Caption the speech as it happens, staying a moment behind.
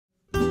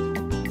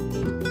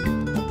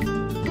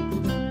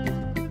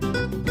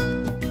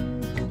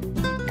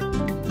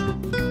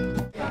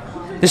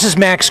This is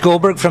Max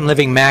Goldberg from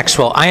Living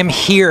Maxwell. I am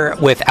here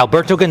with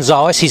Alberto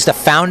Gonzalez. He's the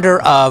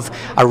founder of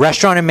a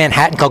restaurant in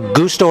Manhattan called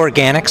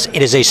GustOrganics.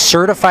 It is a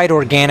certified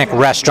organic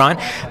restaurant.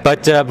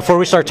 But before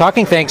we start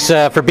talking, thanks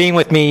for being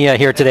with me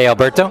here today,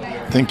 Alberto.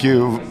 Thank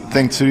you.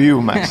 Thanks to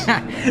you, Max.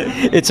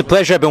 It's a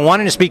pleasure. I've been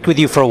wanting to speak with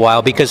you for a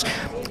while because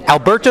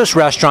Alberto's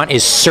restaurant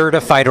is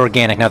certified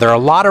organic. Now, there are a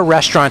lot of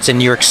restaurants in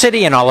New York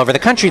City and all over the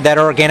country that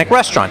are organic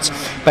restaurants,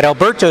 but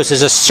Alberto's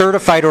is a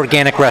certified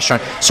organic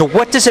restaurant. So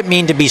what does it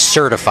mean to be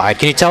certified?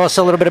 Can you tell us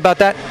a little bit about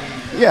that?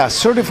 Yeah,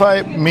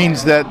 certified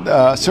means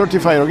that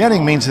certified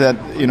organic means that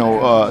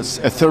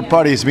a third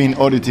party is being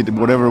audited.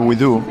 Whatever we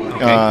do,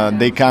 okay.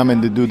 They come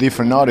and they do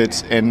different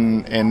audits,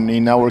 and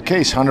in our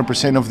case,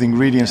 100% of the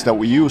ingredients that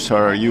we use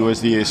are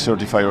USDA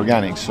certified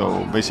organic.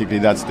 So basically,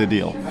 that's the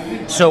deal.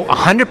 So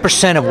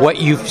 100% of what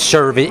you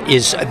serve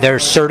is their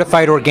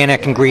certified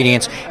organic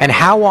ingredients. And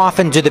how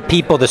often do the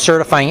people, the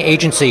certifying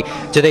agency,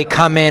 do they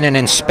come in and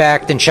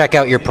inspect and check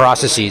out your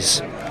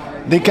processes?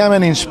 They come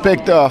and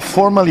inspect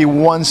formally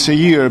once a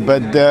year,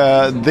 but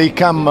they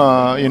come,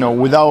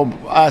 without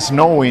us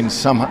knowing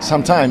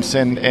sometimes,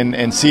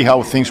 and see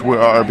how things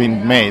are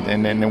being made,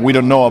 and we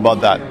don't know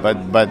about that.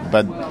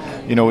 But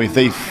if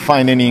they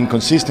find any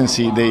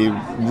inconsistency, they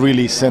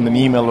really send an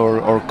email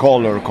or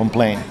call or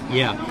complain.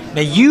 Yeah.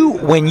 Now,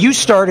 when you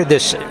started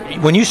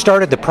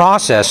the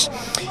process,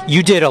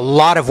 you did a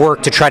lot of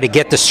work to try to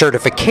get the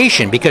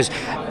certification because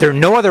there are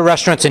no other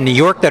restaurants in New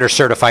York that are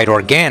certified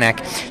organic.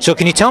 So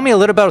can you tell me a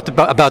little bit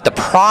about the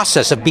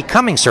process of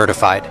becoming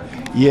certified?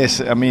 Yes,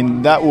 I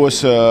mean, that was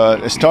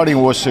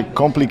starting was a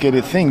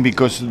complicated thing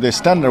because the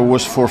standard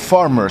was for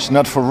farmers,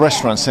 not for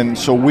restaurants, and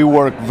so we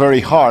worked very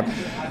hard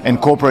and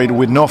cooperated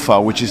with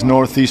NOFA, which is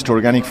Northeast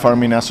Organic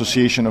Farming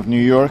Association of New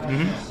York,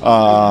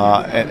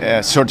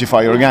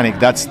 certified organic.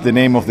 That's the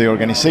name of the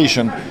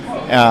organization.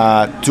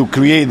 To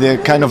create the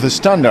kind of the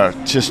standard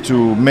just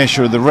to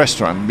measure the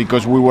restaurant,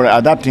 because we were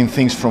adapting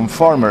things from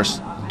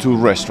farmers to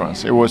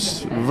restaurants. It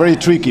was very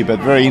tricky but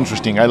very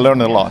interesting. I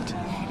learned a lot.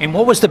 And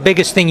what was the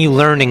biggest thing you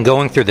learned in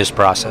going through this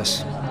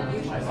process?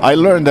 I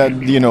learned that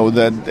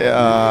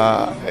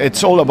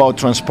it's all about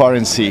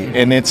transparency,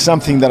 and it's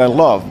something that I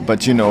love.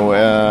 But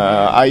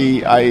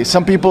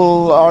some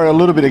people are a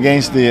little bit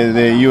against the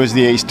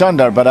USDA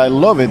standard, but I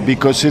love it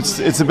because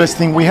it's the best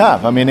thing we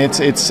have. I mean,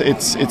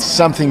 it's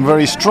something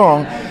very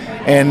strong,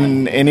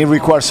 and it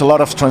requires a lot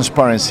of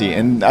transparency,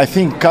 and I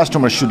think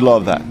customers should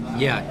love that.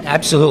 Yeah,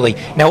 absolutely.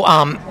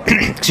 Now,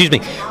 excuse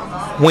me.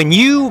 When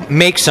you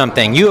make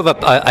something, you have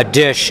a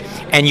dish,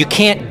 and you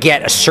can't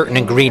get a certain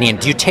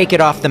ingredient, do you take it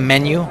off the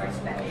menu?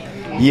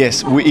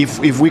 Yes,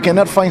 if we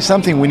cannot find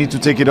something, we need to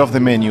take it off the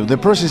menu. The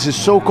process is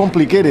so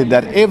complicated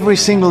that every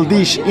single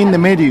dish in the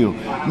menu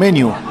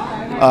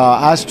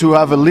has to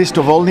have a list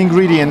of all the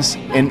ingredients,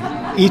 and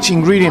each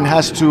ingredient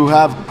has to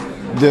have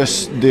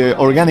the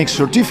organic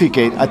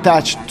certificate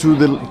attached to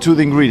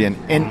the ingredient.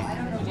 And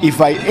if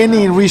by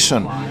any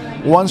reason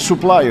one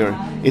supplier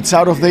it's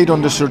out of date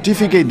on the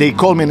certificate, they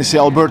call me and say,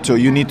 Alberto,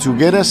 you need to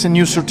get us a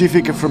new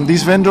certificate from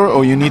this vendor,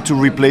 or you need to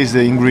replace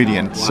the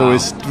ingredient. Wow. So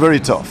it's very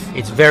tough.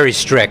 It's very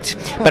strict.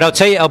 But I'll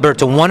tell you,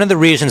 Alberto, one of the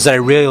reasons that I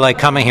really like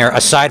coming here,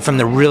 aside from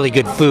the really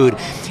good food,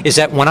 is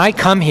that when I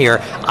come here,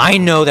 I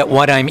know that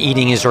what I'm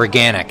eating is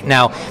organic.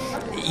 Now,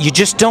 you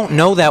just don't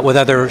know that with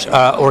other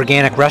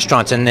organic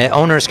restaurants, and the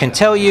owners can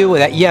tell you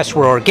that yes,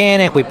 we're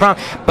organic,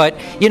 but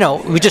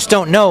we just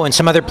don't know. In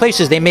some other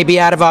places, they may be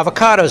out of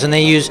avocados, and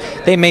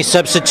they may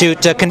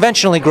substitute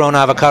conventionally grown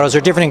avocados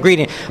or different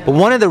ingredients. But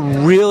one of the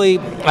really,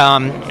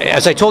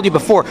 as I told you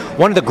before,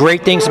 one of the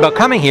great things about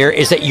coming here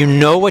is that you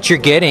know what you're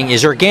getting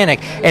is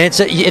organic, and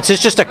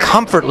it's just a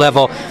comfort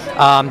level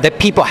that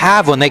people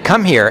have when they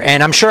come here.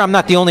 And I'm sure I'm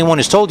not the only one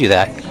who's told you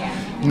that.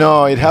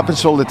 No, it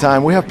happens all the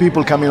time. We have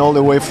people coming all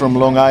the way from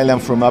Long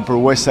Island, from Upper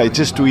West Side,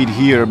 just to eat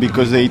here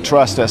because they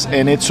trust us.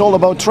 And it's all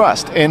about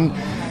trust. And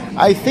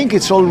I think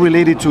it's all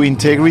related to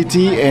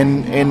integrity.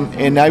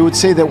 And I would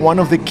say that one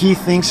of the key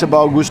things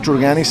about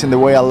GustOrganics and the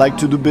way I like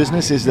to do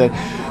business is that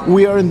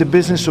we are in the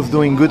business of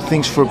doing good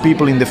things for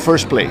people in the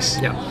first place.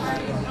 Yeah.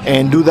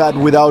 And do that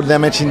without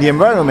damaging the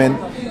environment.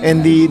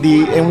 And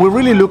and we're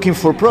really looking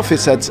for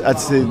profits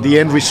as the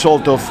end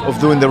result of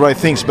doing the right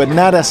things, but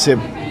not as a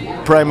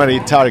primary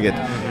target.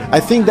 I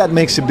think that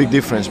makes a big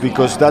difference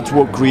because that's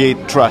what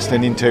creates trust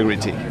and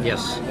integrity.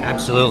 Yes,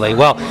 absolutely.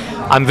 Well,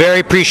 I'm very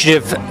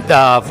appreciative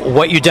of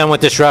what you've done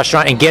with this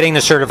restaurant and getting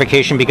the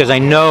certification, because I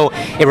know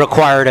it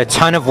required a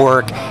ton of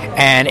work,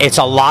 and it's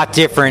a lot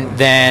different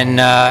than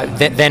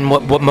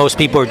what most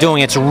people are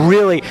doing. It's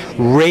really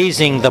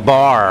raising the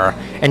bar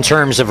in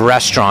terms of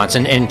restaurants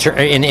and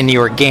in the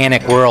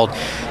organic world.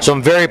 So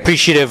I'm very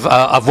appreciative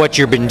of what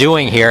you've been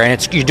doing here,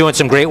 and you're doing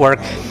some great work.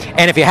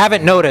 And if you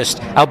haven't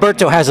noticed,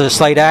 Alberto has a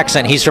slight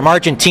accent. He's from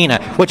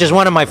Argentina, which is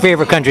one of my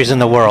favorite countries in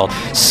the world.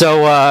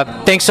 So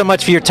thanks so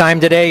much for your time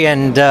today,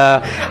 and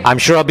I'm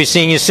sure I'll be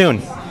seeing you soon.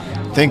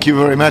 Thank you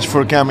very much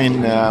for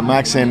coming,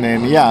 Max,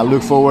 and yeah, I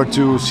look forward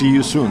to see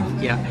you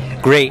soon. Yeah.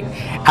 Great.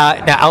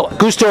 Now,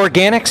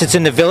 GustoOrganics, it's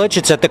in the Village.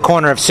 It's at the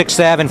corner of 6th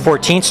Ave and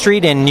 14th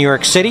Street in New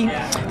York City.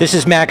 This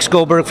is Max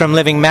Goldberg from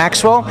Living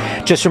Maxwell.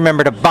 Just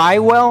remember to buy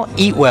well,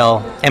 eat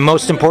well, and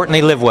most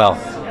importantly, live well.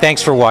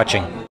 Thanks for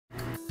watching.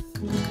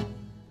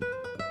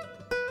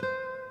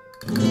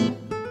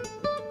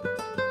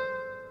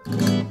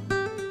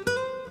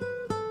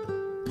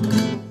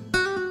 You